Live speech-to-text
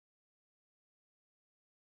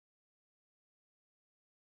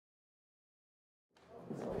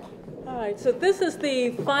right, so this is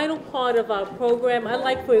the final part of our program. I'd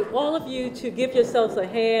like for all of you to give yourselves a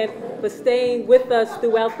hand for staying with us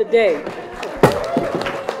throughout the day.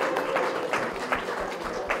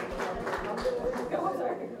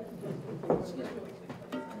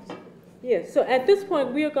 Yes, so at this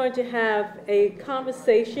point, we are going to have a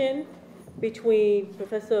conversation between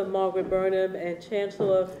Professor Margaret Burnham and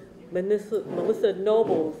Chancellor Melissa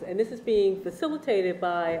Nobles, and this is being facilitated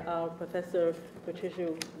by our Professor Patricia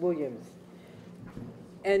Williams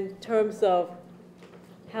in terms of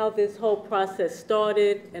how this whole process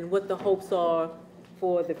started and what the hopes are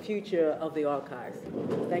for the future of the archives.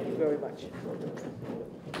 Thank you very much.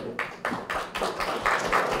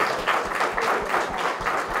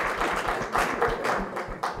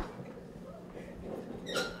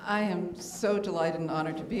 I am so delighted and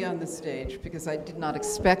honored to be on this stage because I did not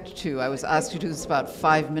expect to. I was asked to do this about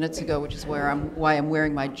 5 minutes ago, which is why I'm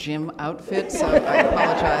wearing my gym outfit, so I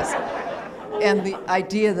apologize. And the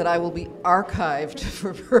idea that I will be archived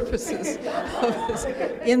for purposes of this,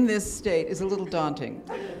 in this state is a little daunting.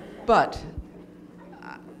 But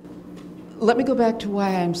let me go back to why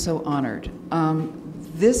I'm so honored.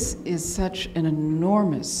 This is such an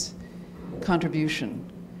enormous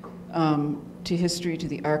contribution to history, to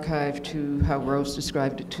the archive, to how Rose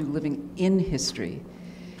described it, to living in history.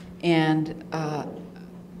 And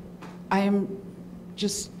I am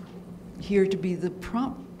just here to be the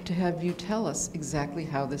prompt to have you tell us exactly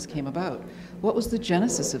how this came about. What was the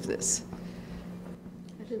genesis of this?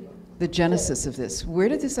 The genesis of this. Where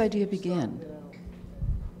did this idea begin?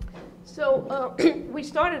 So we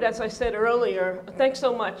started, as I said earlier, thanks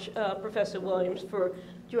so much, Professor Williams, for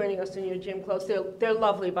joining us in your gym clothes. They're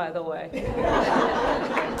lovely, by the way.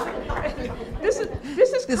 This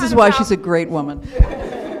is why she's a great woman.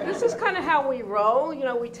 This is kind of how we roll. You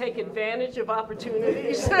know, we take advantage of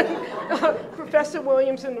opportunities. Professor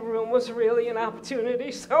Williams in the room was really an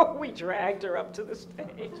opportunity, so we dragged her up to the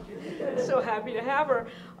stage. So happy to have her.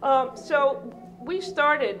 So we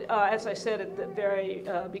started, as I said at the very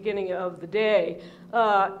beginning of the day,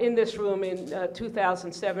 in this room in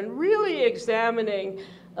 2007, really examining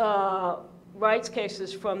rights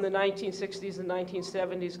cases from the 1960s and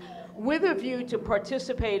 1970s with a view to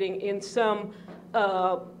participating in some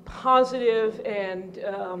positive and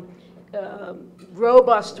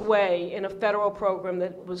robust way in a federal program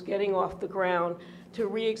that was getting off the ground to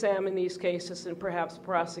re-examine these cases and perhaps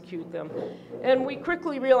prosecute them. And we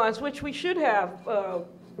quickly realized, which we should have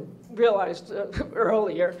realized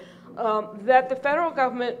earlier, that the federal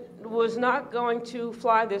government was not going to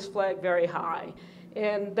fly this flag very high.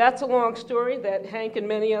 And that's a long story that Hank and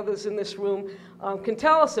many others in this room can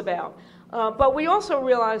tell us about. But we also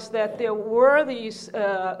realized that there were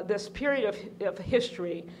this period of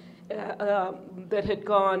history that had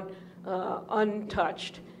gone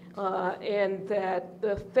untouched, and that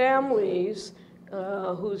the families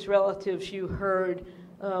whose relatives you heard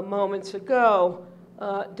moments ago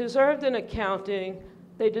deserved an accounting.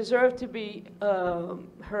 They deserved to be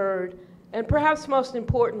heard, and perhaps most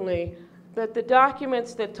importantly, that the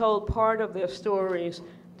documents that told part of their stories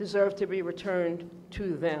deserve to be returned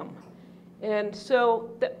to them. And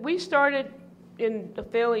so we started in a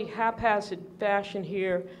fairly haphazard fashion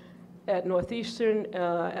here at Northeastern,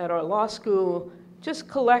 at our law school, just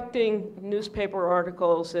collecting newspaper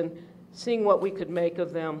articles and seeing what we could make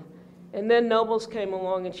of them. And then Nobles came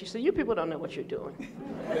along and she said, "You people don't know what you're doing.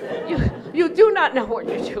 you do not know what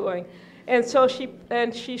you're doing." And so she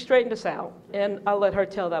straightened us out, and I'll let her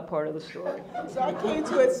tell that part of the story. So I came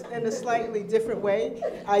to it in a slightly different way.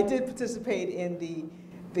 I did participate in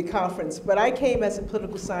the conference, but I came as a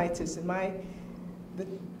political scientist, and the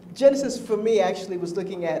genesis for me actually was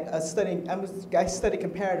looking at I studied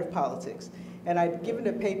comparative politics, and I'd given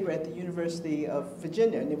a paper at the University of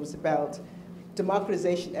Virginia, and it was about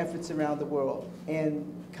democratization efforts around the world and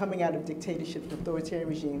coming out of dictatorship and authoritarian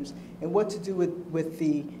regimes, and what to do with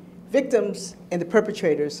the victims and the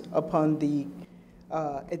perpetrators upon the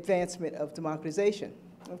advancement of democratization.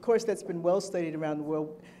 Of course, that's been well studied around the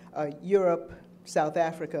world, Europe, South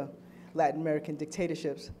Africa, Latin American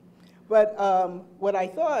dictatorships. But what I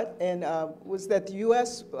thought was that the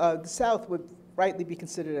US, the South would rightly be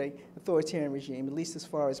considered an authoritarian regime, at least as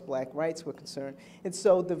far as black rights were concerned. And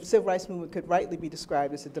so the civil rights movement could rightly be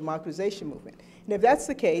described as a democratization movement. And if that's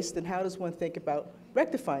the case, then how does one think about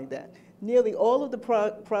rectifying that? Nearly all of the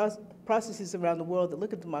processes around the world that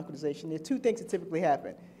look at democratization, there are two things that typically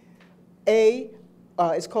happen.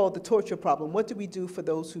 It's called the torture problem. What do we do for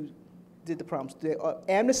those who did the problems?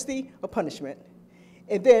 Amnesty or punishment?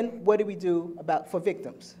 And then what do we do for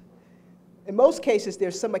victims? In most cases,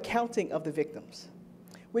 there's some accounting of the victims,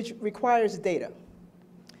 which requires data.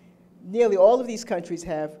 nearly all of these countries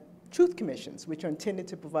have truth commissions, which are intended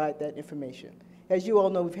to provide that information. As you all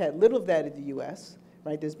know, we've had little of that in the US,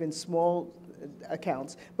 right? There's been small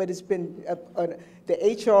accounts, but it's been the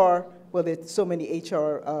HR, well, there's so many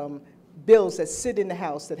HR bills that sit in the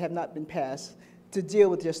House that have not been passed to deal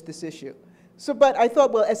with just this issue. So, but I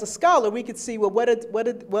thought, well, as a scholar, we could see, well,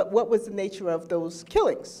 what was the nature of those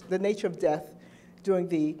killings, the nature of death during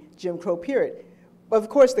the Jim Crow period. But of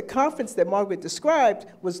course, the conference that Margaret described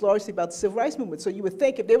was largely about the Civil Rights Movement. So you would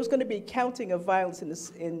think if there was going to be a counting of violence in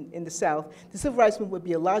the South, the Civil Rights Movement would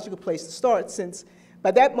be a logical place to start, since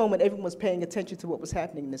by that moment, everyone was paying attention to what was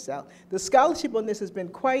happening in the South. The scholarship on this has been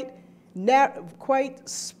quite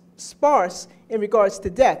sparse in regards to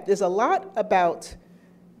death. There's a lot about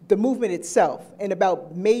the movement itself and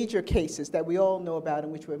about major cases that we all know about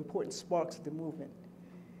and which were important sparks of the movement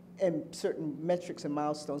and certain metrics and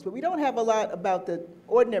milestones. But we don't have a lot about the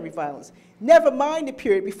ordinary violence. Never mind the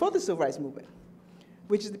period before the Civil Rights Movement,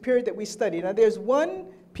 which is the period that we study. Now, there's one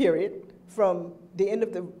period from the end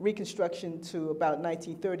of the Reconstruction to about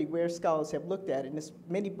 1930 where scholars have looked at it, and there's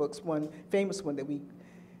many books, one famous one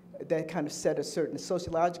that kind of set a certain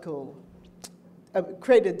sociological,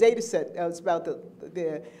 created a data set. It was about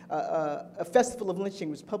a festival of lynching,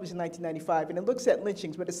 was published in 1995, and it looks at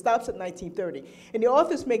lynchings, but it stops at 1930. And the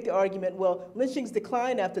authors make the argument, well, lynchings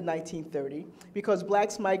decline after 1930 because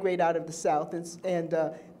blacks migrate out of the South, and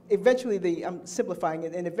eventually I'm simplifying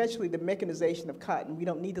it, and eventually the mechanization of cotton, we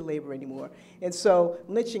don't need the labor anymore. And so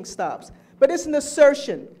lynching stops. But it's an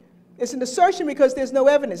assertion. It's an assertion because there's no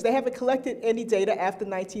evidence. They haven't collected any data after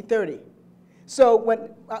 1930. So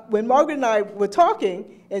when Margaret and I were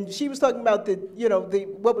talking, and she was talking about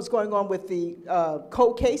what was going on with the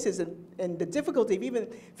cold cases and the difficulty of even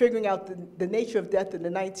figuring out the nature of death in the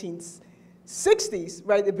 1960s,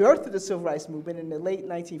 right, the birth of the Civil Rights Movement in the late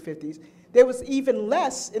 1950s, there was even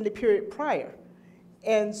less in the period prior.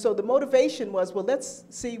 And so the motivation was, well, let's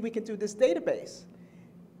see if we can do this database.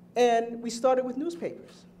 And we started with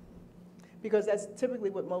newspapers, because that's typically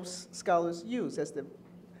what most scholars use as the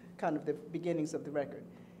kind of the beginnings of the record.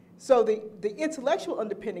 So the intellectual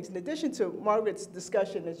underpinnings, in addition to Margaret's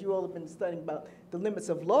discussion, as you all have been studying about the limits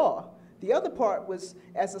of law, the other part was,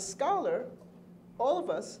 as a scholar, all of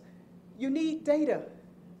us, you need data.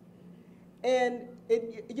 And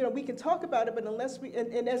we can talk about it, but unless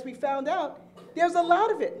and as we found out, there's a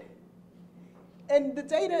lot of it. And the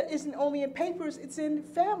data isn't only in papers, it's in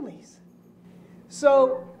families.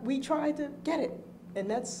 So we tried to get it, and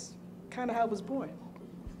that's kind of how it was born.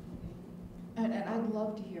 And I'd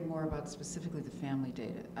love to hear more about specifically the family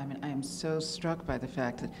data. I mean, I am so struck by the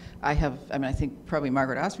fact that I think probably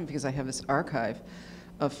Margaret asked me because I have this archive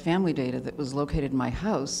of family data that was located in my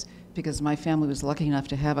house because my family was lucky enough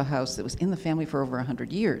to have a house that was in the family for over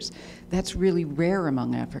 100 years. That's really rare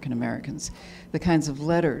among African Americans. The kinds of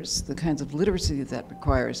letters, the kinds of literacy that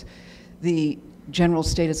requires, the general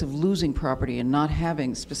status of losing property and not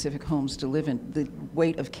having specific homes to live in, the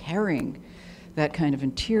weight of carrying that kind of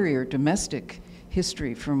interior domestic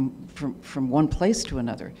history from one place to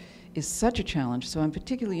another is such a challenge. So I'm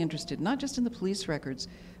particularly interested not just in the police records,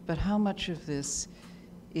 but how much of this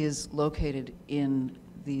is located in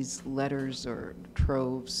these letters or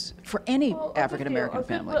troves for any African American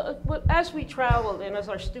family. Well, as we traveled and as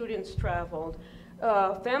our students traveled,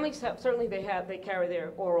 families have, certainly they carry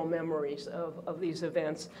their oral memories of these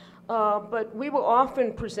events. But we were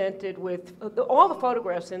often presented with, all the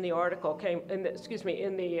photographs in the article in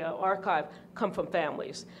the archive come from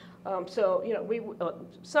families. So,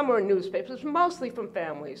 some were in newspapers, mostly from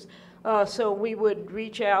families. So we would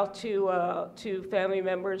reach out to family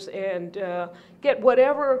members and get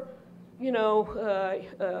whatever,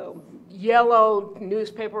 yellow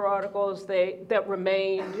newspaper articles that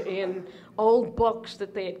remained in old books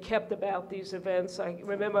that they had kept about these events. I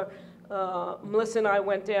remember Melissa and I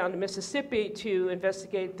went down to Mississippi to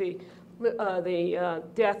investigate the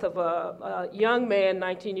death of a young man,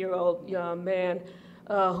 19-year-old young man,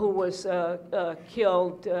 who was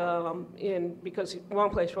killed because wrong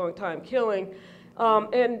place, wrong time killing.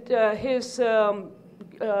 And his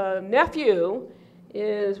nephew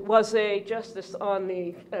was a justice on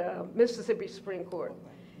the Mississippi Supreme Court,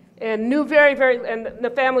 and knew and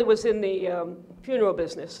the family was in the funeral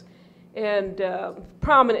business, and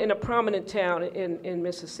in a prominent town in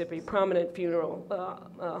Mississippi, prominent funeral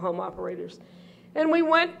home operators. And we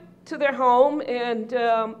went to their home, and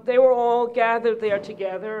they were all gathered there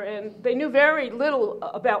together, and they knew very little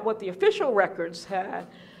about what the official records had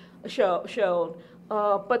showed.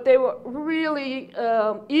 But they were really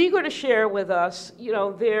eager to share with us,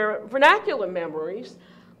 their vernacular memories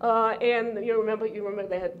And you remember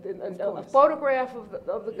they had a photograph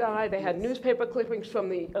of the guy. They had newspaper clippings from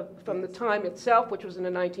the time itself, which was in the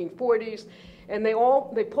 1940s. And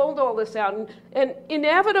they pulled all this out. And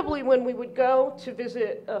inevitably, when we would go to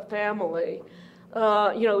visit a family,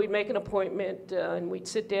 we'd make an appointment and we'd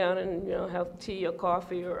sit down and have tea or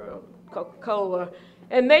coffee or Coca-Cola.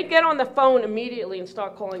 And they'd get on the phone immediately and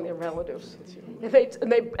start calling their relatives.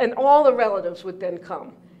 And all the relatives would then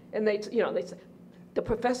come. And they'd say, the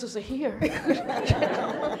professors are here.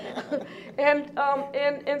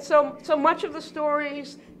 And so much of the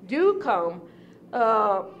stories do come,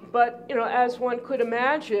 but as one could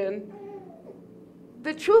imagine,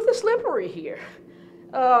 the truth is slippery here.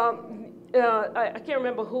 I can't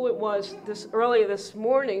remember who it was earlier this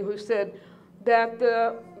morning who said that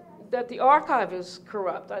the archive is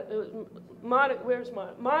corrupt. Where's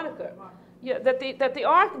Monica? Yeah, that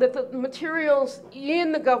the materials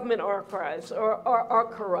in the government archives are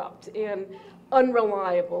corrupt and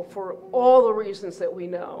unreliable for all the reasons that we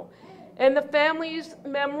know. And the family's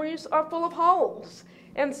memories are full of holes.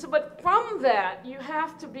 And so, but from that, you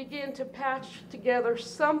have to begin to patch together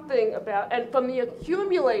something about, and from the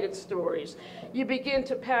accumulated stories, you begin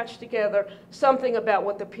to patch together something about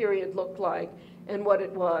what the period looked like and what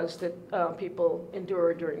it was that people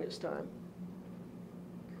endured during this time.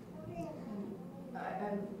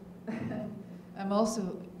 I'm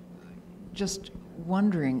also just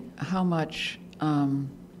wondering how much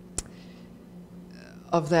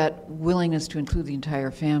of that willingness to include the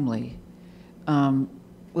entire family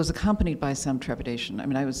was accompanied by some trepidation. I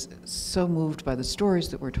mean, I was so moved by the stories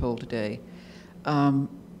that were told today,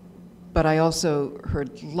 but I also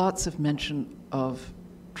heard lots of mention of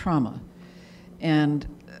trauma. And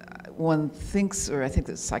one thinks, or I think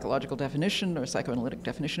the psychological definition or psychoanalytic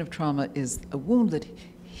definition of trauma is a wound that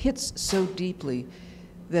hits so deeply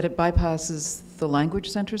that it bypasses the language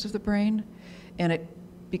centers of the brain and it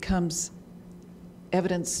becomes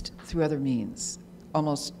evidenced through other means,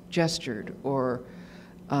 almost gestured or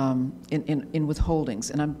in withholdings.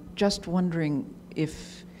 And I'm just wondering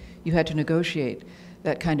if you had to negotiate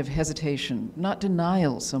that kind of hesitation, not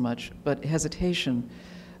denial so much, but hesitation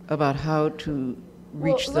about how to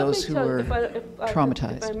reach those who were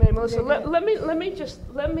traumatized. If I may, Melissa, let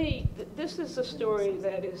me, this is a story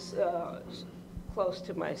that is close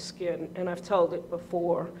to my skin, and I've told it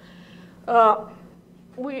before.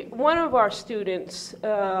 One of our students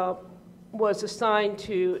was assigned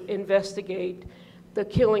to investigate the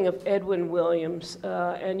killing of Edwin Williams,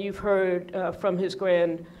 and you've heard from his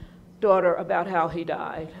granddaughter about how he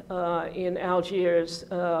died in Algiers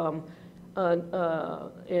in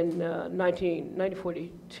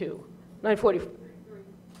 1942.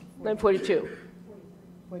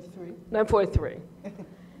 943.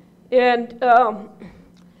 And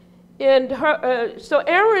so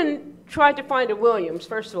Erin tried to find a Williams.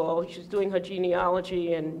 First of all, she's doing her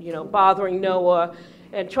genealogy and bothering Noah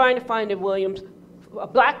and trying to find a Williams, a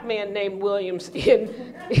black man named Williams in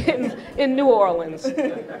New Orleans.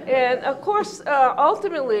 And of course,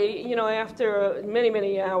 ultimately, after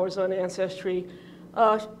many hours on Ancestry,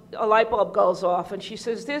 a light bulb goes off, and she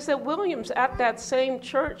says, "There's a Williams at that same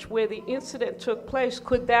church where the incident took place.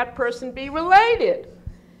 Could that person be related?"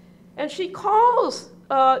 And she calls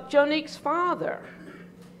Jonique's father,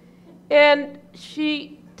 and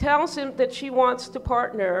she tells him that she wants to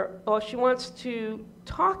partner, or she wants to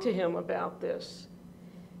talk to him about this.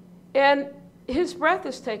 And his breath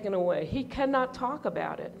is taken away. He cannot talk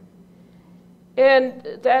about it. And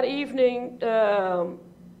that evening,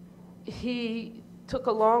 he took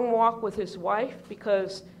a long walk with his wife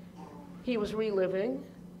because he was reliving.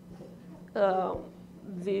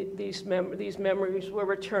 These memories were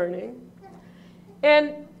returning.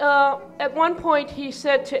 And at one point he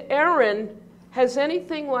said to Erin, "Has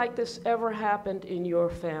anything like this ever happened in your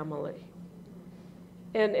family?"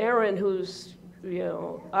 And Erin, who's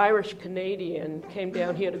Irish Canadian, came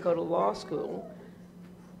down here to go to law school,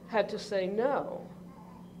 had to say no.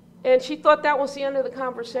 And she thought that was the end of the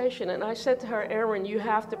conversation. And I said to her, "Erin, you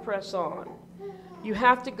have to press on. You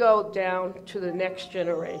have to go down to the next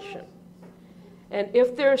generation. And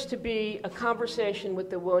if there's to be a conversation with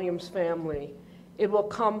the Williams family, it will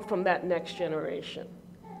come from that next generation."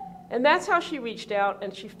 And that's how she reached out,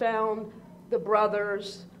 and she found the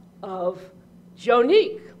brothers of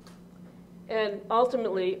Jonique. And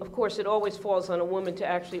ultimately, of course, it always falls on a woman to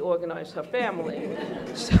actually organize her family.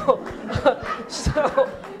 So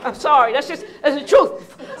I'm sorry, that's the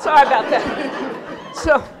truth. Sorry about that.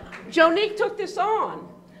 So Jonique took this on,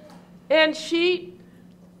 and she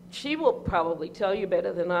will probably tell you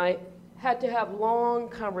better than I, had to have long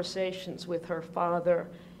conversations with her father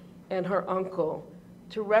and her uncle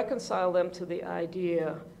to reconcile them to the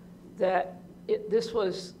idea that this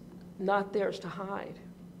was not theirs to hide,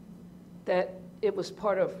 that it was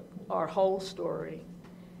part of our whole story,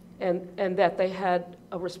 and that they had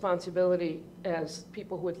a responsibility as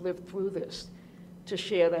people who had lived through this to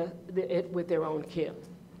share it with their own kin.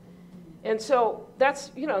 And so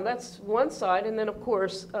that's, you know, that's one side. And then, of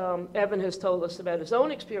course, Evan has told us about his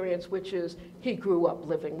own experience, which is he grew up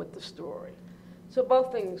living with the story. So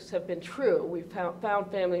both things have been true. We've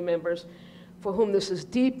found family members for whom this is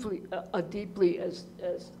deeply, as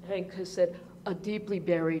Hank has said, a deeply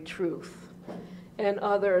buried truth, and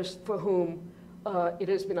others for whom it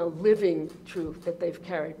has been a living truth that they've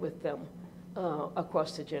carried with them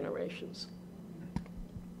across the generations.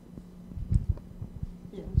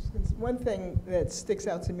 Yeah, one thing that sticks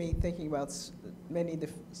out to me thinking about many of the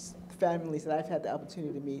families that I've had the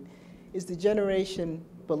opportunity to meet is the generation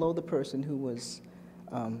below the person who was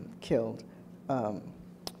killed.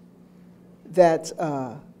 That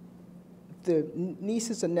the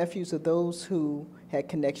nieces and nephews of those who had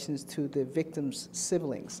connections to the victims'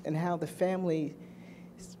 siblings, and how the family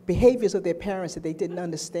behaviors of their parents that they didn't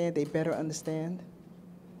understand, they better understand.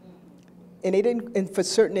 And they didn't, and for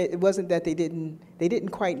certain, it wasn't that they didn't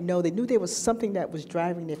quite know. They knew there was something that was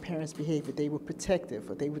driving their parents' behavior. They were protective,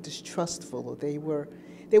 or they were distrustful, or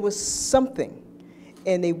there was something,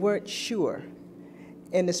 and they weren't sure.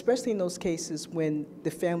 And especially in those cases when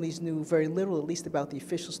the families knew very little, at least about the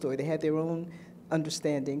official story. They had their own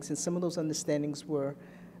understandings, and some of those understandings were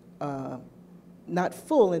not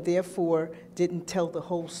full, and therefore didn't tell the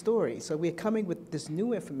whole story. So we're coming with this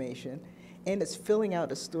new information, and it's filling out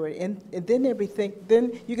the story. And then everything,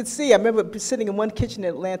 then you can see, I remember sitting in one kitchen in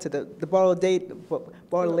Atlanta, the Bartolabens.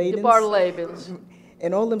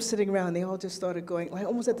 And all of them sitting around, they all just started going, like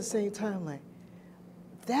almost at the same time, like,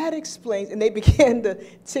 that explains, and they began to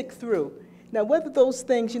tick through. Now, whether those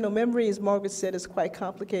things, you know, memory, as Margaret said, is quite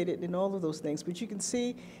complicated in all of those things, but you can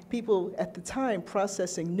see people at the time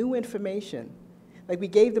processing new information. Like we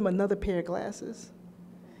gave them another pair of glasses,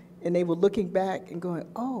 and they were looking back and going,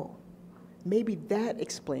 oh, maybe that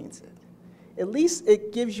explains it. At least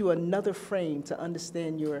it gives you another frame to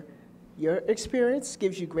understand your experience,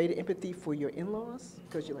 gives you greater empathy for your in-laws,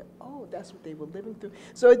 because you're like, oh, that's what they were living through.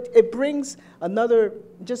 So it brings another,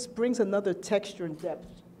 just brings another texture and depth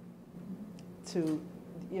to,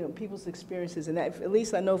 you know, people's experiences. And that, at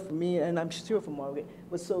least I know for me, and I'm sure for Margaret,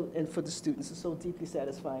 was so, and for the students, it's so deeply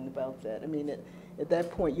satisfying about that. I mean, at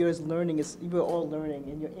that point, you're learning, you're all learning,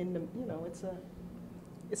 and you're in the, you know,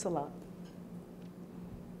 it's a lot.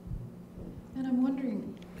 And I'm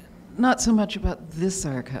wondering, not so much about this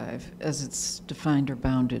archive as it's defined or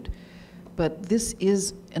bounded, but this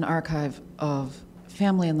is an archive of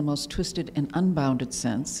family in the most twisted and unbounded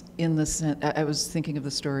sense. In the sense, I was thinking of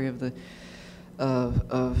the story of the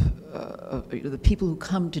people who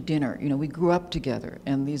come to dinner. You know, we grew up together,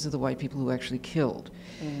 and these are the white people who actually killed.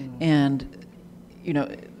 And, you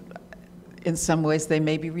know, in some ways they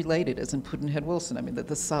may be related, as in Pudd'nhead Wilson. I mean, that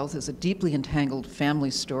the South is a deeply entangled family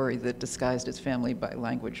story that disguised its family by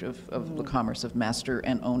language of the commerce of master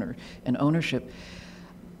and owner and ownership.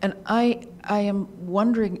 And I am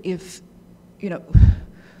wondering if, you know,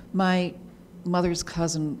 my mother's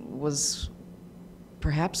cousin was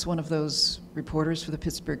perhaps one of those reporters for the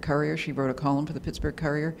Pittsburgh Courier. She wrote a column for the Pittsburgh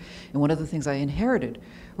Courier, and one of the things I inherited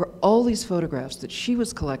were all these photographs that she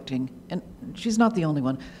was collecting, and she's not the only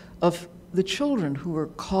one, of the children who were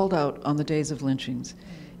called out on the days of lynchings,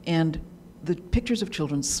 and the pictures of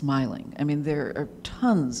children smiling. I mean, there are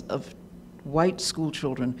tons of white school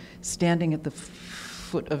children standing at the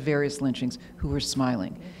foot of various lynchings who were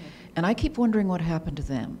smiling. And I keep wondering what happened to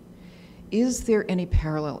them. Is there any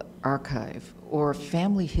parallel archive or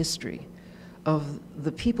family history of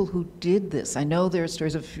the people who did this? I know there are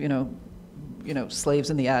stories of, you know, slaves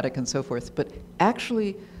in the attic and so forth, but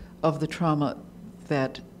actually of the trauma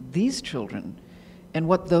that these children, and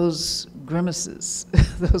what those grimaces,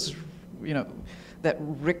 those, you know, that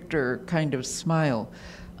Richter kind of smile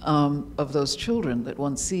of those children that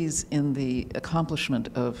one sees in the accomplishment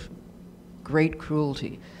of great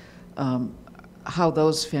cruelty, how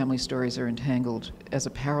those family stories are entangled as a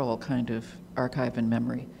parallel kind of archive and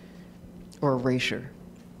memory, or erasure.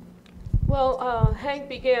 Well, Hank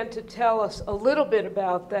began to tell us a little bit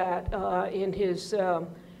about that in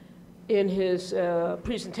his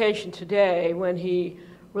presentation today, when he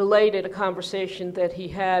related a conversation that he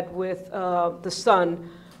had with the son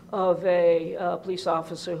of a police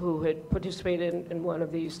officer who had participated in one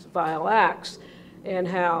of these vile acts, and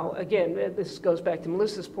how, again, this goes back to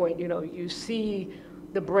Melissa's point, you know, you see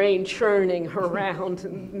the brain churning around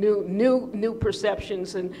new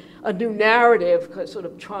perceptions and a new narrative, sort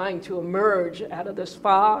of trying to emerge out of this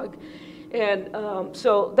fog. And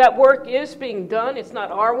so that work is being done. It's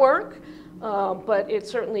not our work, but it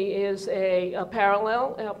certainly is a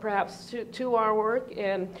parallel, perhaps, to our work.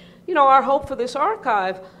 And, you know, our hope for this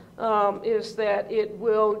archive is that it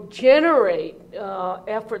will generate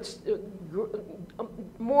efforts,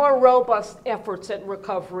 more robust efforts at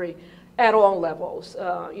recovery at all levels,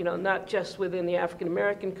 you know, not just within the African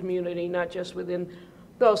American community, not just within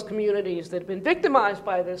those communities that have been victimized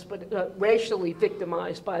by this, but racially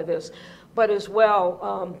victimized by this, but as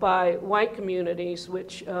well by white communities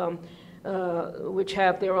which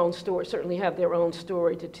have their own story, certainly have their own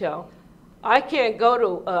story to tell. I can't go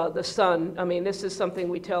to the Sun. I mean, this is something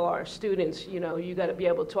we tell our students, you know, you got to be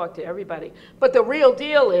able to talk to everybody. But the real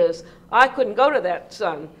deal is, I couldn't go to that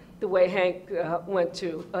Sun the way Hank went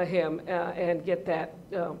to him and get that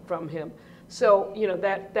from him. So, you know,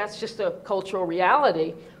 that's just a cultural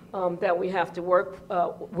reality that we have to work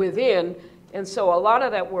within. And so a lot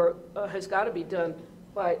of that work has got to be done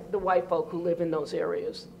by the white folk who live in those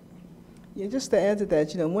areas. Yeah, just to add to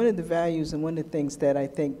that, you know, one of the values and one of the things that I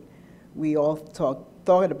think we all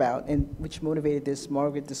thought about, and which motivated this,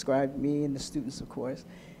 Margaret described me and the students, of course,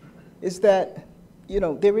 is that, you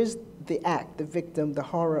know, there is the act, the victim, the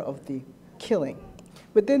horror of the killing,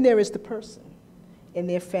 but then there is the person and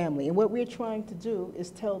their family. And what we're trying to do is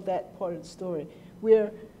tell that part of the story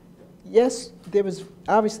where, yes, there was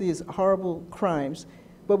obviously is horrible crimes,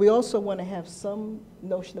 but we also want to have some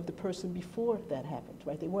notion of the person before that happened,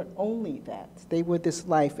 right? They weren't only that. They were this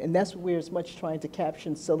life, and that's what we're as much trying to capture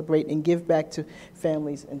and celebrate and give back to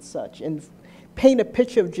families and such, and paint a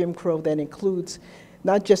picture of Jim Crow that includes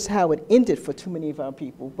not just how it ended for too many of our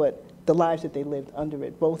people, but the lives that they lived under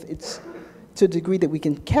it. Both it's to a degree that we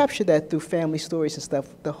can capture that through family stories and stuff,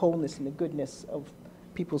 the wholeness and the goodness of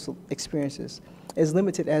people's experiences, as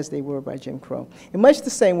limited as they were by Jim Crow. In much the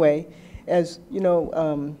same way as, you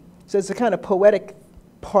know, so it's a kind of poetic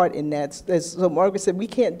part in that. So Margaret said, we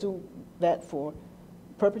can't do that for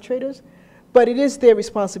perpetrators, but it is their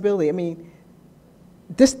responsibility. I mean,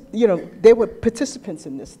 this, you know, they were participants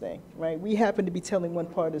in this thing, right? We happen to be telling one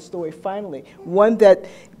part of the story finally, one that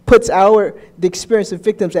puts the experience of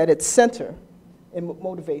victims at its center and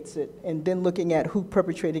motivates it, and then looking at who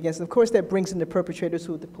perpetrated against them. Of course, that brings in the perpetrators,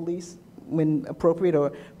 who are the police, when appropriate,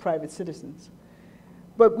 or private citizens.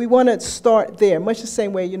 But we want to start there, much the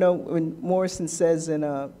same way, you know, when Morrison says in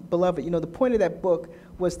Beloved, you know, the point of that book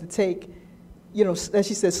was to take, you know, as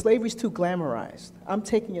she says, slavery's too glamorized. I'm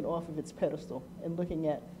taking it off of its pedestal and looking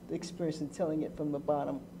at the experience and telling it from the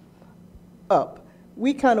bottom up.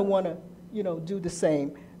 We kind of want to, you know, do the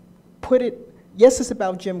same. Put it, yes, it's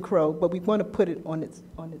about Jim Crow, but we want to put it on its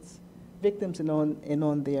victims and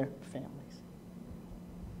on their families.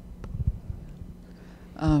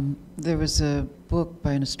 There was a book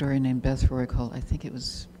by an historian named Beth Roy called, I think it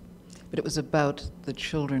was, but it was about the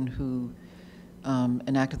children who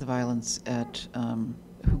enacted the violence in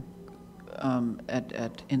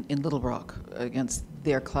Little Rock against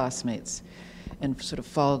their classmates, and sort of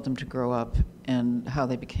followed them to grow up, and how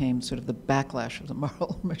they became sort of the backlash of the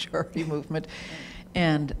moral majority movement.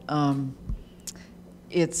 And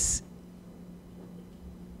it's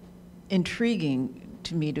intriguing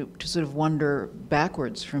to me to sort of wonder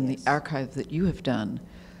backwards from the archive that you have done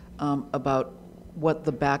about what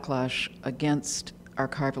the backlash against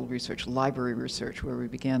archival research, library research, where we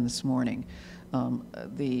began this morning,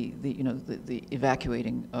 the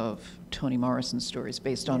evacuating of Toni Morrison's stories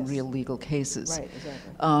based on real legal cases. Right,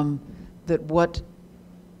 exactly. That what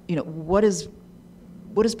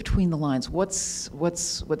is between the lines? What is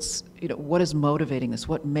motivating this?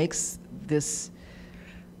 What makes this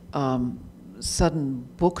sudden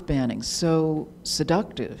book banning so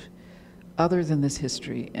seductive, other than this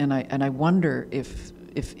history? And I wonder if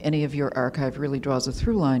any of your archive really draws a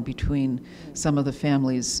through line between some of the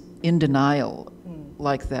families in denial,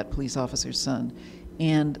 like that police officer's son,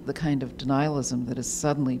 and the kind of denialism that has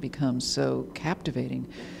suddenly become so captivating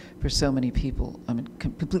for so many people. I mean,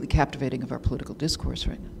 completely captivating of our political discourse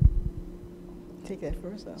right now. Take that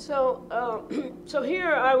first, though. So, so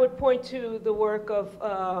here I would point to the work of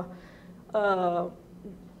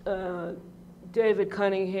David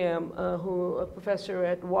Cunningham, who a professor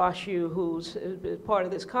at WashU, who's part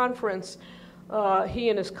of this conference. He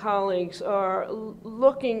and his colleagues are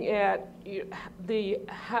looking at the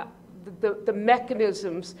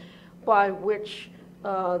mechanisms by which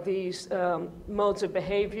these modes of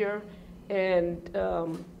behavior and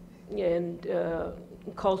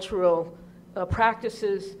cultural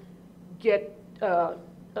practices get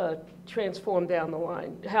transform down the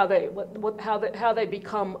line, how they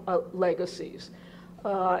become legacies.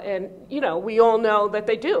 And, you know, we all know that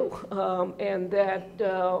they do, and that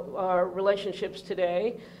our relationships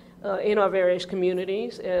today in our various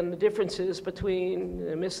communities and the differences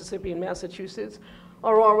between Mississippi and Massachusetts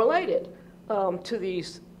are all related to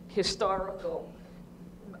these historical,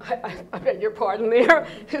 I beg your pardon there,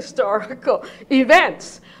 historical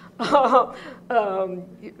events. But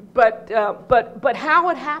how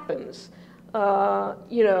it happens,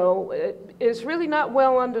 you know, is really not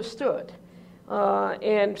well understood.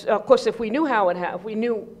 And of course, if we knew how it happened, if we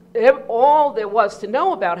knew all there was to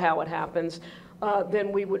know about how it happens,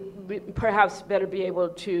 then we would perhaps better be able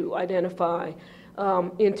to identify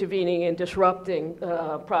intervening and disrupting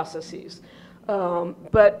processes.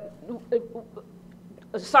 But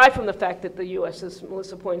aside from the fact that the U.S., as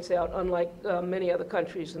Melissa points out, unlike many other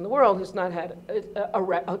countries in the world, has not had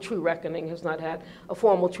a true reckoning, has not had a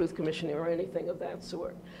formal truth commission or anything of that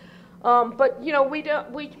sort. But you know, we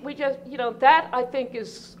just, you know, that I think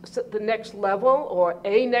is the next level, or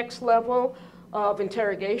a next level of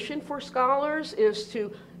interrogation for scholars, is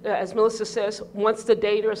to, as Melissa says, once the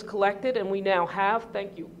data is collected, and we now have,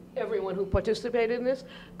 thank you everyone who participated in this,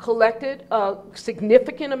 collected a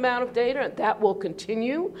significant amount of data, and that will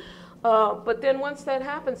continue. But then once that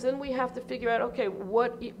happens, then we have to figure out, okay,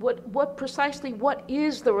 what precisely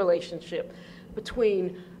is the relationship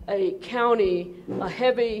between a county, a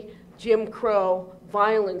heavy Jim Crow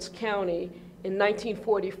violence county in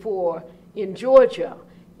 1944 in Georgia,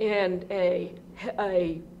 and a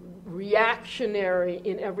reactionary,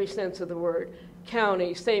 in every sense of the word,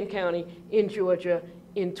 county, same county in Georgia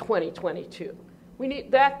in 2022. We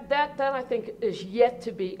need that I think is yet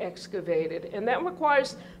to be excavated, and that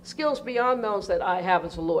requires skills beyond those that I have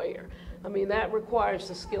as a lawyer. I mean, that requires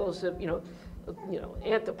the skills of, you know,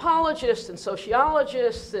 anthropologists and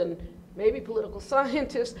sociologists and maybe political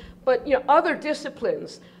scientists, but, you know, other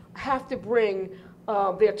disciplines have to bring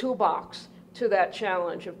their toolbox to that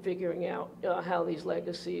challenge of figuring out how these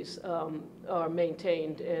legacies are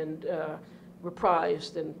maintained and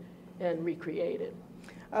reprised and recreated.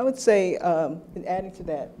 I would say, in adding to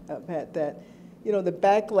that, Pat, that, you know, the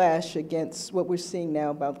backlash against what we're seeing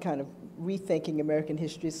now about kind of rethinking American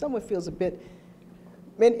history, someone feels a bit,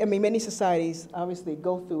 many societies obviously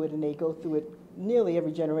go through it, and they go through it nearly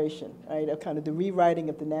every generation, right, of kind of the rewriting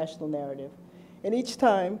of the national narrative. And each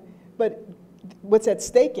time, but what's at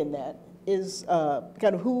stake in that is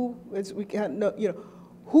kind of who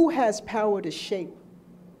has power to shape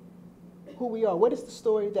who we are. What is the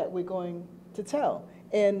story that we're going to tell?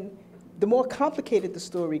 And the more complicated the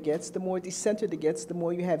story gets, the more decentered it gets, the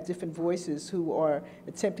more you have different voices who are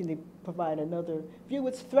attempting to provide another view.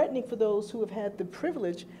 It's threatening for those who have had the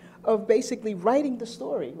privilege of basically writing the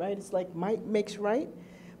story, right? It's like might makes right.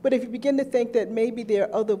 But if you begin to think that maybe there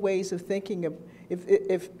are other ways of thinking of,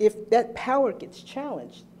 if that power gets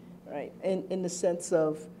challenged, right? In the sense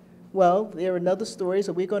of, well, there are other stories,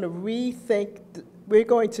 or we're going to rethink, we're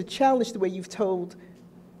going to challenge the way you've told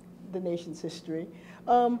the nation's history.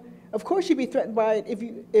 Of course you'd be threatened by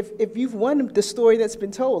it if you've won the story that's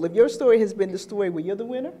been told. If your story has been the story where you're the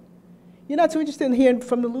winner, you're not too interested in hearing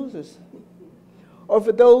from the losers. Or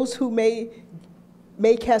for those who may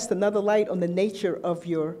cast another light on the nature of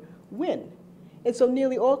your win. And so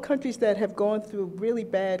nearly all countries that have gone through really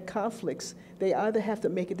bad conflicts, they either have to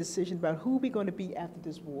make a decision about who we're going to be after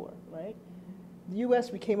this war, right? The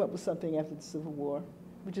US, we came up with something after the Civil War,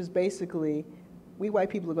 which is basically, we white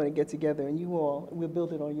people are going to get together, and you all, we'll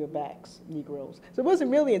build it on your backs, Negroes. So it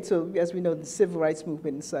wasn't really until, as we know, the civil rights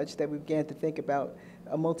movement and such, that we began to think about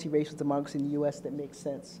a multiracial democracy in the US that makes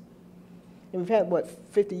sense. And we've had, what,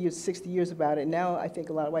 50 years, 60 years about it, and now I think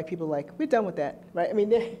a lot of white people are like, we're done with that, right? I mean,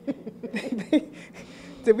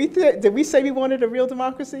 did we say we wanted a real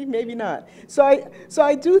democracy? Maybe not. So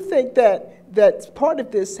I do think that part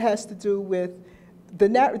of this has to do with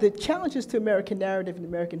the challenges to American narrative and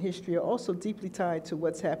American history are also deeply tied to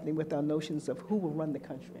what's happening with our notions of who will run the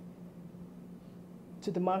country.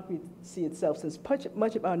 To democracy itself, since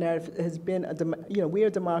much of our narrative has been, we're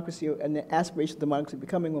a democracy, or an aspirational democracy,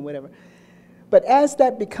 becoming one, whatever. But as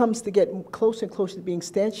that becomes to get closer and closer to being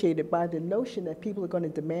instantiated by the notion that people are going to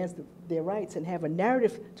demand their rights and have a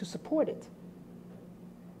narrative to support it,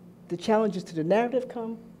 the challenges to the narrative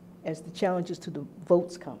come as the challenges to the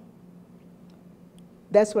votes come.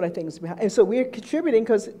 That's what I think is behind. And so we're contributing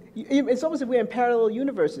because it's almost like we're in parallel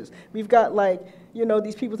universes. We've got, like,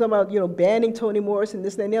 these people talking about, banning Toni Morris and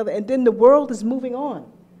this and the other, and then the world is moving on.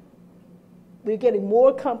 We're getting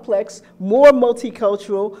more complex, more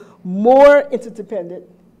multicultural, more interdependent,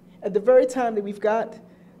 at the very time that we've got,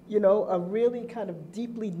 you know, a really kind of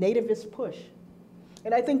deeply nativist push.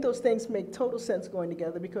 And I think those things make total sense going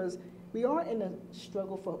together because we are in a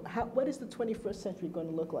struggle for what is the 21st century going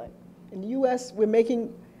to look like? In the U.S.,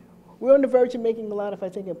 we're on the verge of making a lot of, I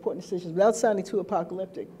think, important decisions without sounding too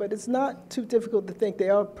apocalyptic, but it's not too difficult to think they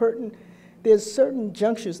are pertinent. There's certain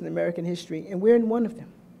junctures in American history, and we're in one of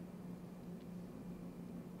them.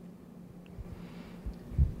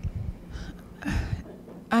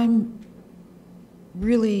 I'm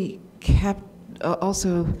really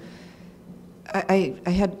also, I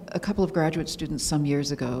had a couple of graduate students some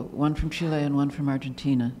years ago, one from Chile and one from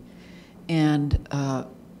Argentina, and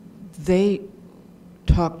they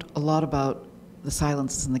talked a lot about the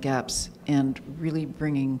silences and the gaps and really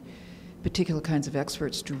bringing particular kinds of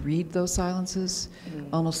experts to read those silences,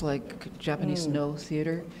 almost like Japanese no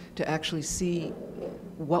theater, to actually see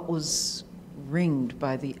what was ringed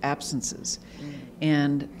by the absences.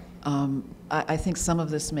 And I think some of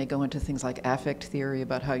this may go into things like affect theory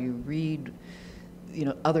about how you read, you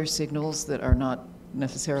know, other signals that are not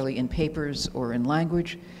necessarily in papers or in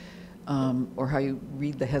language, or how you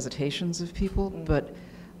read the hesitations of people. But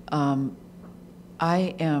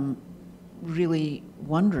I am really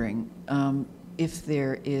wondering if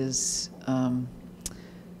there is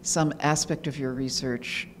some aspect of your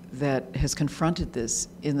research that has confronted this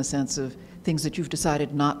in the sense of things that you've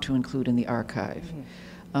decided not to include in the archive,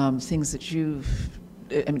 things that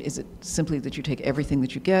I mean, is it simply that you take everything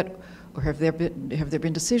that you get, or have there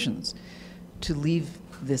been decisions to leave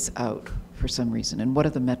this out for some reason, and what are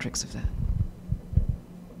the metrics of that?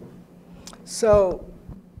 So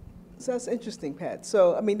that's interesting, Pat.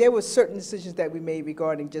 So, I mean, there were certain decisions that we made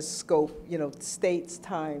regarding just scope, you know, states,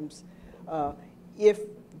 times,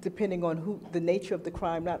 depending on the nature of the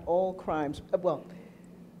crime, not all crimes, well,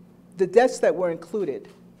 the deaths that were included,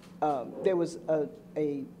 there was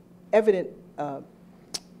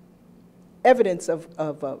evidence of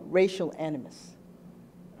racial animus.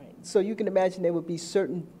 Right? So you can imagine there would be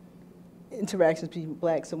certain interactions between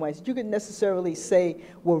blacks and whites that you could necessarily say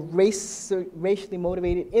were racially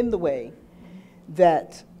motivated in the way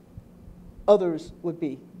that others would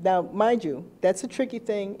be. Now, mind you, that's a tricky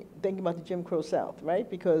thing thinking about the Jim Crow South, right?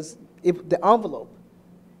 Because if the envelope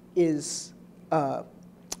is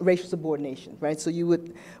racial subordination, right? So you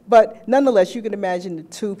would, but nonetheless, you can imagine the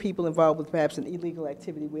two people involved with perhaps an illegal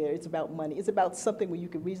activity where it's about money. It's about something where you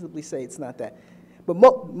could reasonably say it's not that. But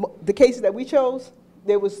the cases that we chose,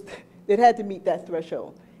 it had to meet that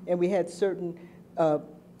threshold. And we had certain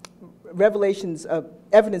revelations of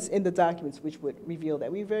evidence in the documents which would reveal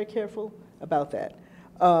that. We were very careful about that.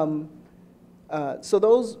 So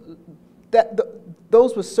those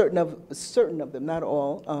were certain of them, not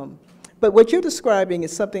all. But what you're describing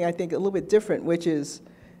is something I think a little bit different, which is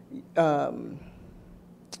the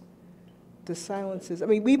silences. I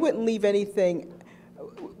mean, we wouldn't leave anything.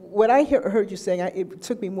 What I heard you saying, it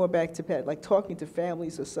took me more back to Pat, like talking to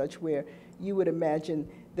families or such, where you would imagine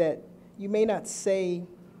that you may not say,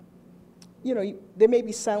 you know, there may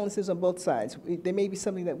be silences on both sides. There may be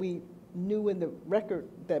something that we knew in the record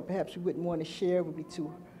that perhaps we wouldn't want to share, would be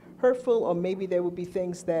too hurtful, or maybe there would be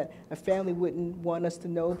things that a family wouldn't want us to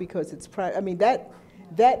know because it's private. I mean, that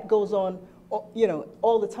goes on, you know,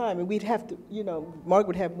 all the time, and we'd have to, you know, Margaret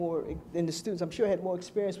would have more, and the students, I'm sure, had more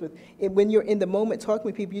experience with it. When you're in the moment talking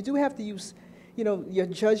with people, you do have to use, you know, your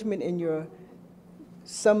judgment and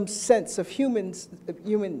some sense of human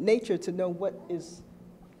nature to know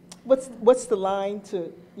what's the line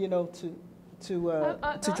to, you know, to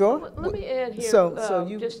draw. Let me add here, so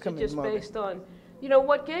you just come in, Margaret. based on, you know,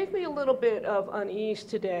 what gave me a little bit of unease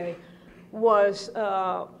today was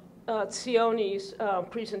Tsioni's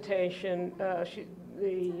presentation.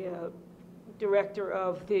 The director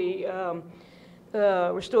of the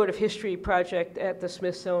Restorative History Project at the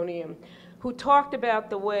Smithsonian, who talked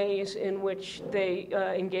about the ways in which they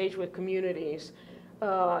engage with communities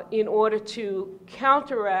in order to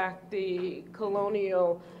counteract the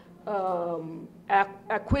colonial,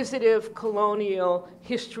 acquisitive colonial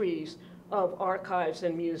histories of archives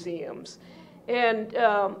and museums. And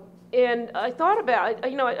I thought about,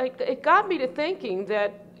 you know, it got me to thinking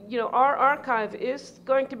that, you know, our archive is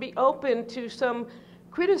going to be open to some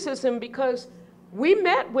criticism because we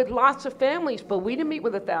met with lots of families, but we didn't meet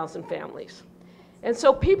with 1,000 families. And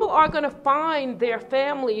so people are going to find their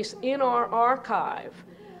families in our archive,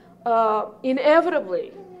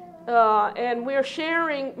 inevitably. And we're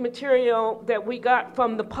sharing material that we got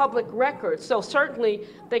from the public record. So certainly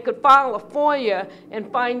they could file a FOIA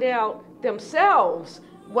and find out themselves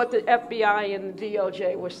what the FBI and the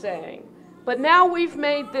DOJ were saying. But now we've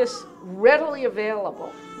made this readily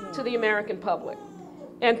available to the American public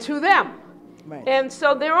and to them. Right. And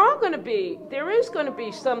so there is going to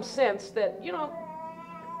be some sense that, you know,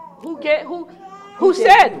 who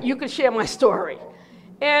said you could share my story?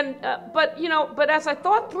 And but as I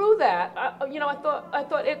thought through that, I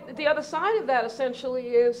thought the other side of that essentially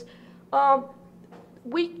is,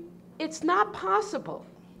 it's not possible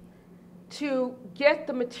to get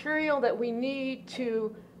the material that we need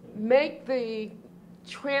to make the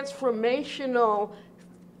transformational,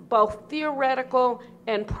 both theoretical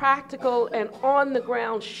and practical and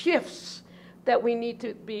on-the-ground shifts that we need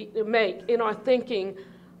to make in our thinking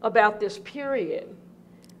about this period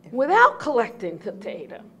without collecting the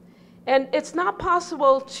data. And it's not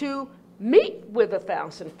possible to meet with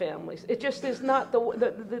 1,000 families. It just is not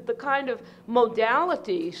the kind of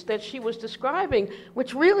modalities that she was describing,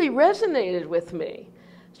 which really resonated with me.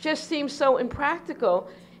 It just seems so impractical.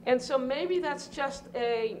 And so maybe that's just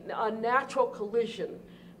a natural collision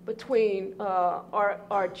between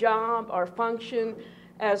our job, our function,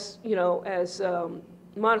 as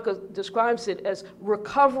Monica describes it, as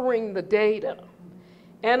recovering the data,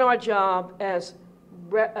 and our job as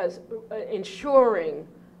ensuring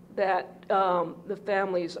that the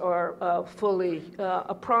families are fully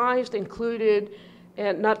apprised, included,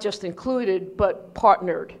 and not just included, but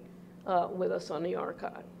partnered with us on the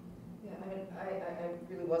archive. Yeah, I mean,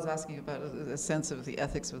 I really was asking about a sense of the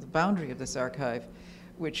ethics of the boundary of this archive,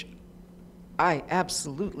 which I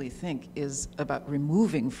absolutely think is about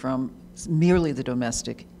removing from merely the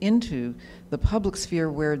domestic into the public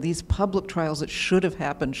sphere, where these public trials that should have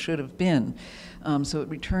happened should have been. So it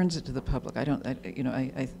returns it to the public.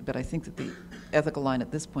 But I think that the ethical line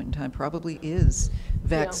at this point in time probably is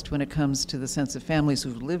vexed when it comes to the sense of families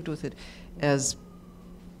who've lived with it as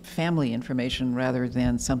family information rather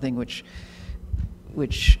than something which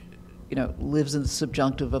lives in the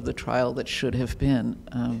subjunctive of the trial that should have been.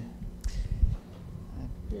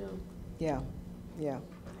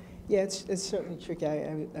 Yeah, it's certainly tricky.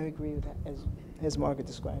 I agree with that, as Margaret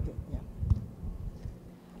described it,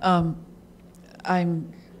 yeah.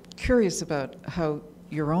 I'm curious about how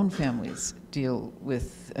your own families deal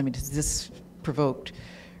with, has this provoked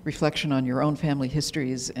reflection on your own family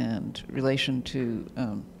histories and relation to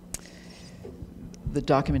the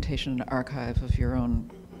documentation and archive of your own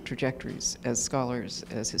trajectories as scholars,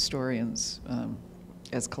 as historians,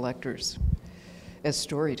 as collectors, as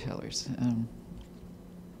storytellers?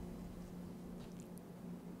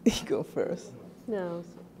 You go first. No.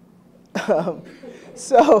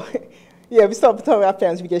 So, yeah, we start talking about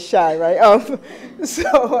families, we get shy, right?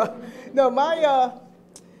 No,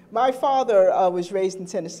 my father was raised in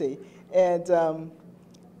Tennessee, and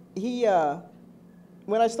he,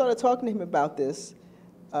 when I started talking to him about this,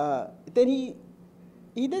 then he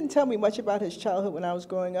didn't tell me much about his childhood when I was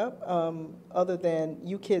growing up, other than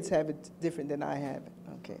you kids have it different than I have it.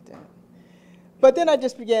 Okay, Dad. But then I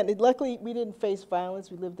just began. Luckily, we didn't face violence.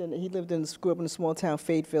 He grew up in a small town,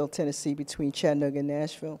 Fayetteville, Tennessee, between Chattanooga and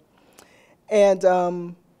Nashville. And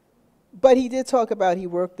but he did talk about he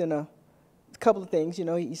worked in a couple of things.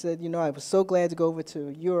 He said, I was so glad to go over to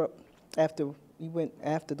Europe after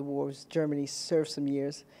the war. Germany, served some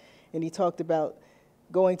years, and he talked about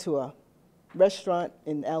going to a restaurant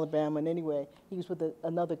in Alabama. And anyway, he was with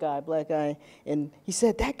another guy, a black guy, and he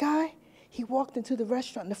said, that guy, he walked into the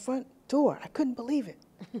restaurant in the front door. I couldn't believe it.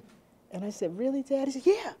 And I said, really, Dad? He said,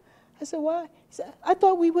 yeah. I said, why? He said, I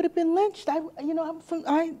thought we would have been lynched. I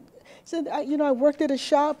worked at a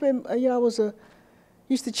shop, and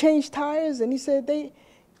used to change tires. And he said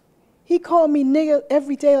he called me nigger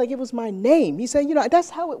every day like it was my name. He said, that's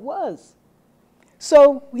how it was.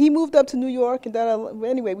 So he moved up to New York, and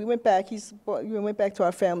anyway, we went back. We went back to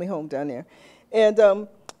our family home down there, and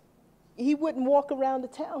he wouldn't walk around the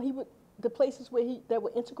town. The places that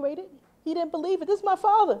were integrated, he didn't believe it. This is my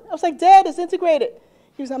father. I was like, Dad, it's integrated.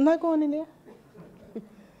 He was, I'm not going in there.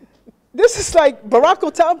 This is like Barack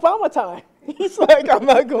Obama time. He's like, I'm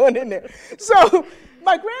not going in there. So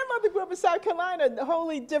my grandmother grew up in South Carolina, a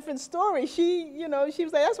wholly different story. She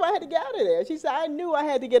was like, that's why I had to get out of there. She said, I knew I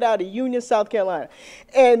had to get out of Union, South Carolina.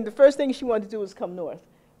 And the first thing she wanted to do was come north.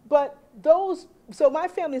 But so my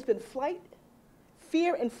family has been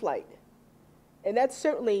fear and flight. And that's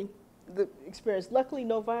certainly the experience. Luckily,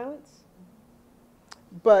 no violence,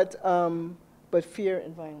 but fear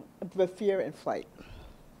and flight.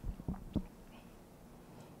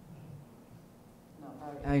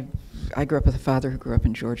 I grew up with a father who grew up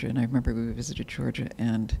in Georgia, and I remember we visited Georgia,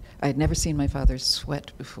 and I had never seen my father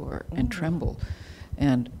sweat before and tremble.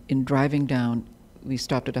 And in driving down, we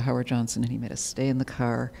stopped at a Howard Johnson, and he made us stay in the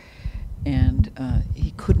car, and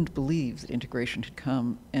he couldn't believe that integration had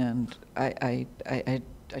come, and I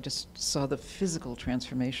just saw the physical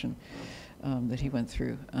transformation that he went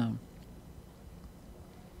through.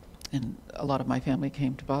 And a lot of my family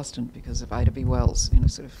came to Boston because of Ida B. Wells.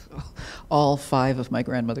 Sort of all 5 of my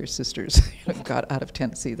grandmother's sisters got out of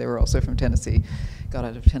Tennessee. They were also from Tennessee. Got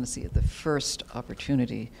out of Tennessee at the first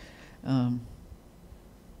opportunity.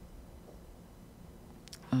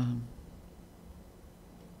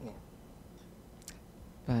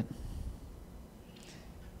 But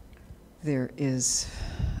there is.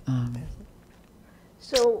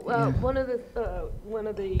 So Yeah. one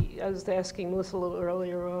of the, I was asking Melissa a little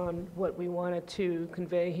earlier on what we wanted to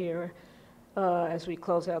convey here as we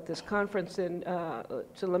close out this conference, and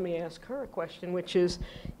so let me ask her a question, which is,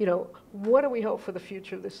 what do we hope for the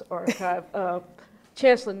future of this archive?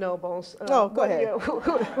 Chancellor Nobles. Go ahead.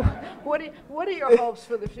 What are your hopes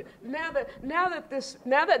for the future? Now that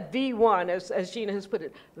V1, as Gina has put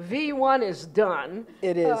it, V1 is done.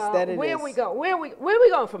 It is. Where are we going? Where are we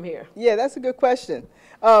going from here? Yeah, that's a good question.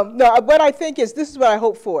 No, what I think is, this is what I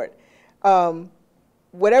hope for it.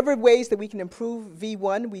 Whatever ways that we can improve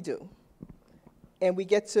V1, we do. And we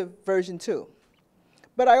get to version 2.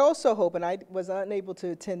 But I also hope, and I was unable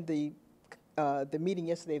to attend the meeting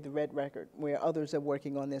yesterday, the Red Record, where others are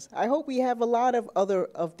working on this. I hope we have a lot of other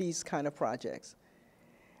of these kind of projects.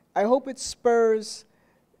 I hope it spurs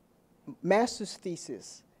master's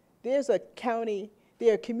thesis. There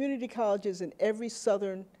are community colleges in every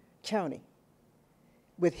southern county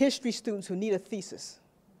with history students who need a thesis.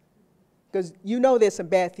 Because there's some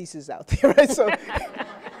bad theses out there, right?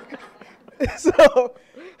 So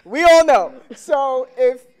we all know. So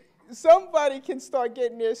if somebody can start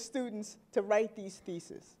getting their students to write these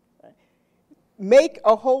theses, right? Make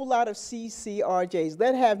a whole lot of CCRJs.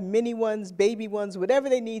 Let have mini ones, baby ones, whatever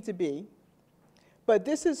they need to be. But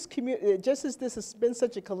this is just as this has been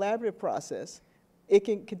such a collaborative process, it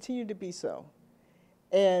can continue to be so.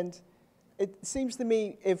 And it seems to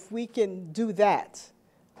me if we can do that,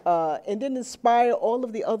 and then inspire all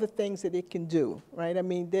of the other things that it can do, right? I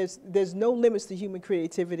mean, there's no limits to human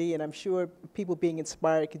creativity, and I'm sure people being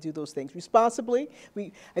inspired can do those things responsibly.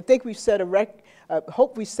 I think we've set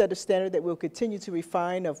hope we set a standard that we'll continue to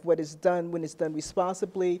refine of what is done when it's done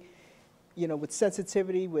responsibly, with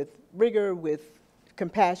sensitivity, with rigor, with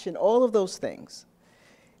compassion, all of those things.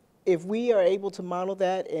 If we are able to model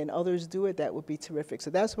that and others do it, that would be terrific. So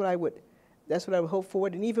that's what I would hope for.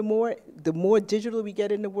 And even more, the more digital we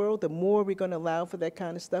get in the world, the more we're going to allow for that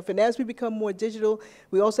kind of stuff. And as we become more digital,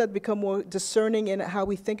 we also have to become more discerning in how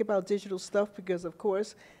we think about digital stuff, because, of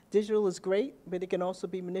course, digital is great, but it can also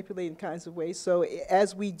be manipulated in kinds of ways. So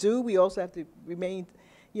as we do, we also have to remain,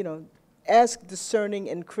 as discerning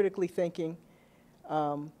and critically thinking.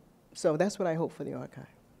 So that's what I hope for the archive.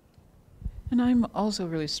 And I'm also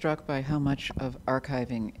really struck by how much of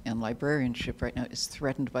archiving and librarianship right now is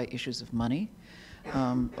threatened by issues of money,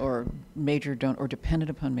 or dependent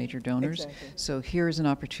upon major donors. Exactly. So here is an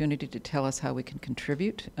opportunity to tell us how we can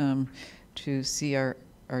contribute to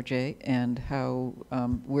CRJ and how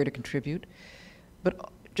where to contribute,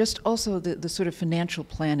 but just also the sort of financial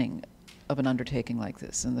planning of an undertaking like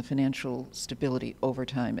this and the financial stability over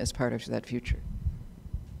time as part of that future.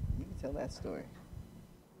 You can tell that story.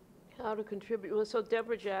 How to contribute. Well, so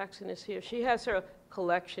Deborah Jackson is here. She has her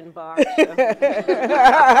collection box. So.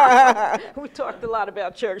 We talked a lot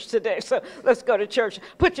about church today, so let's go to church.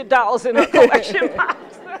 Put your dollars in her collection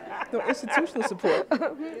box. No, institutional support.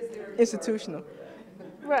 Institutional.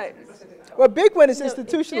 Right. Well, big one is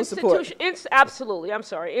institutional support. Absolutely. I'm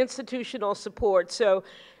sorry. Institutional support. So,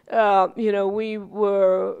 we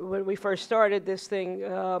were, when we first started this thing,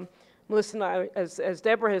 Melissa and I, as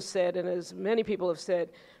Deborah has said, and as many people have said,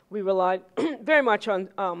 we relied very much on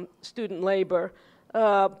student labor,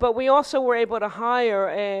 but we also were able to hire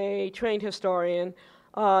a trained historian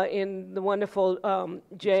in the wonderful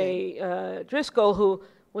Jay Driscoll, who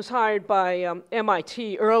was hired by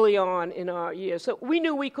MIT early on in our years. So we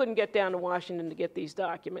knew we couldn't get down to Washington to get these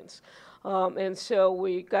documents. And so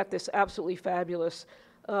we got this absolutely fabulous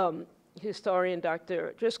historian,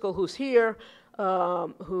 Dr. Driscoll, who's here,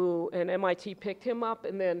 and MIT picked him up,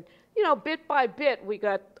 and then bit by bit, we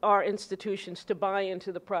got our institutions to buy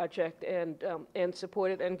into the project and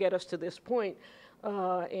support it and get us to this point.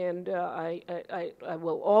 I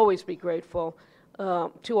will always be grateful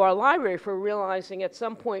to our library for realizing at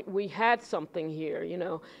some point we had something here.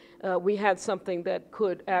 We had something that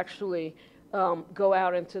could actually go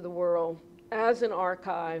out into the world as an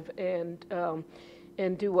archive and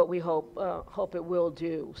do what we hope it will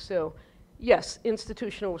do. So. Yes,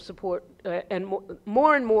 institutional support, and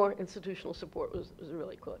more and more institutional support was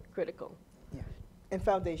really critical. Yeah, and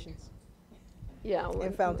foundations. Yeah,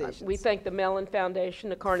 and foundations. We thank the Mellon Foundation,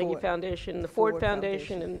 the Carnegie Foundation, the Ford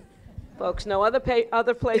Foundation, and folks know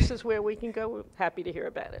other places where we can go, we're happy to hear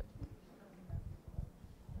about it.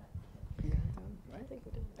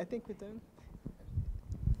 I think we're done.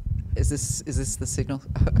 Is this the signal?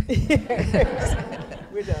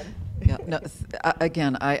 We're done. Yeah. No.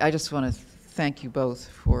 Again, I just want to thank you both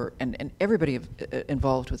for and everybody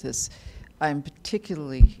involved with this. I'm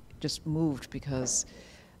particularly just moved because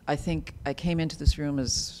I think I came into this room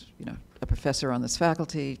as a professor on this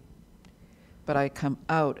faculty, but I come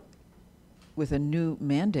out with a new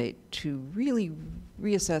mandate to really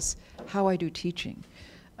reassess how I do teaching,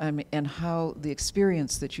 and how the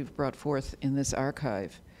experience that you've brought forth in this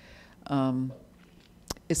archive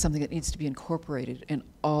is something that needs to be incorporated in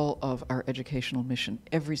all of our educational mission,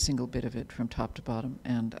 every single bit of it from top to bottom.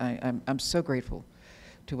 And I'm so grateful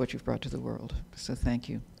to what you've brought to the world. So thank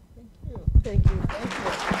you. Thank you. Thank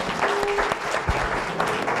you.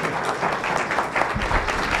 Thank you.